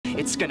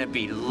It's gonna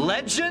be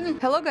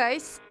legend! Hello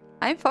guys,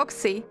 I'm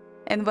Foxy,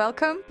 and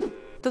welcome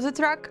to the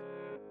truck.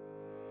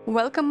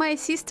 Welcome my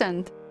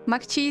assistant,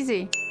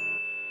 McCheesy.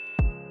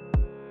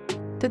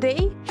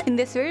 Today, in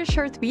this very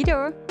short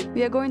video,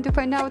 we are going to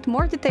find out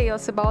more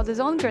details about the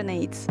zone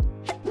grenades.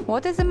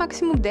 What is the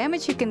maximum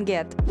damage you can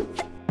get?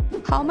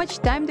 How much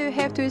time do you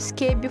have to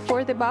escape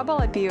before the bubble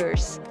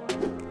appears?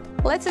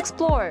 Let's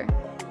explore!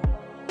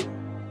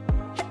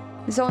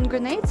 Zone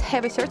grenades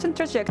have a certain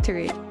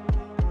trajectory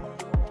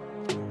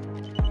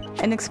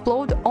and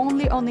explode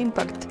only on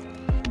impact.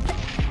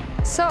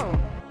 So,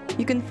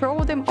 you can throw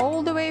them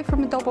all the way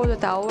from the top of the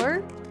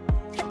tower.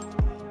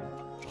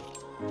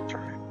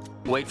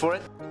 Wait for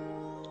it.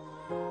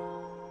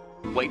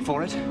 Wait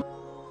for it.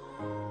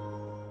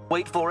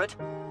 Wait for it.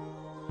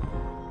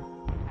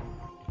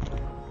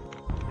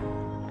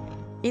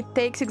 It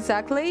takes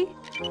exactly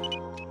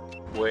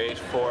Wait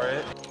for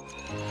it.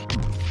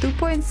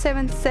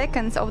 2.7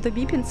 seconds of the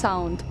beeping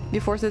sound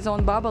before the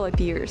zone bubble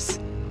appears.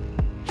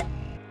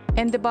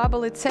 And the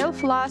bubble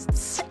itself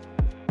lasts...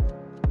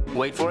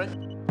 Wait for it.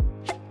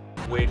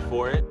 Wait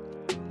for it.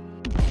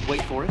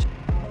 Wait for it.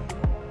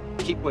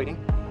 Keep waiting.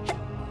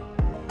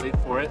 Wait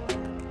for it.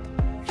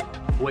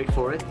 Wait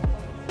for it.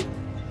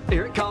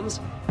 Here it comes.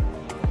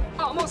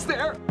 Almost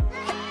there.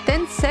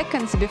 10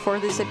 seconds before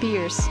this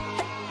appears.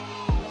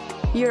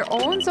 Your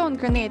own zone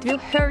grenade will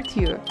hurt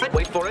you,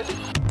 Wait for it.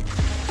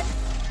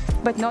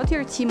 but not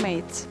your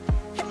teammates.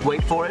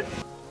 Wait for it.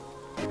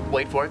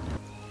 Wait for it.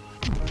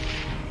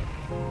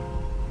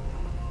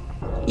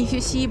 If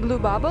you see a blue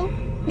bubble,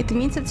 it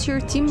means it's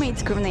your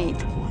teammate's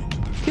grenade.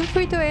 Feel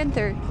free to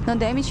enter, no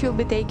damage will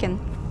be taken.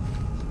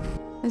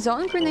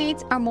 Zone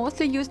grenades are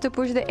mostly used to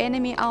push the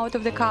enemy out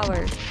of the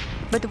cover.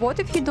 But what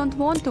if you don't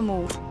want to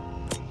move?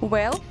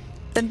 Well,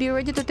 then be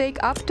ready to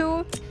take up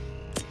to...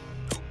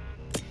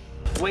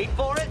 Wait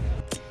for it.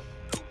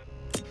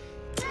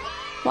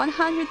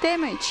 100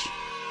 damage.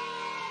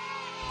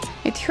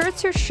 It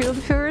hurts your shield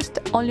first,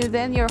 only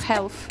then your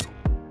health.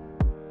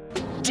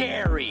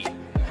 Dairy.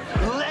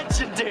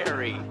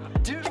 Legendary.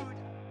 Dude.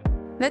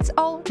 That's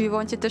all we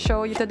wanted to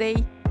show you today.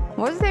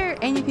 Was there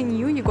anything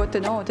new you got to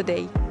know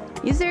today?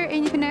 Is there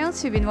anything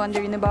else you've been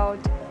wondering about?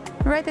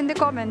 Write in the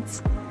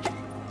comments.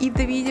 If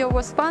the video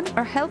was fun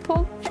or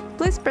helpful,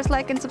 please press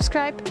like and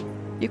subscribe.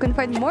 You can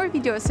find more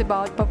videos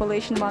about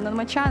Population 1 on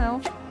my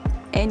channel.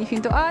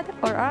 Anything to add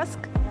or ask?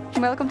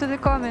 Welcome to the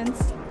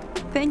comments.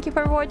 Thank you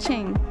for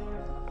watching.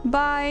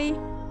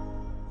 Bye!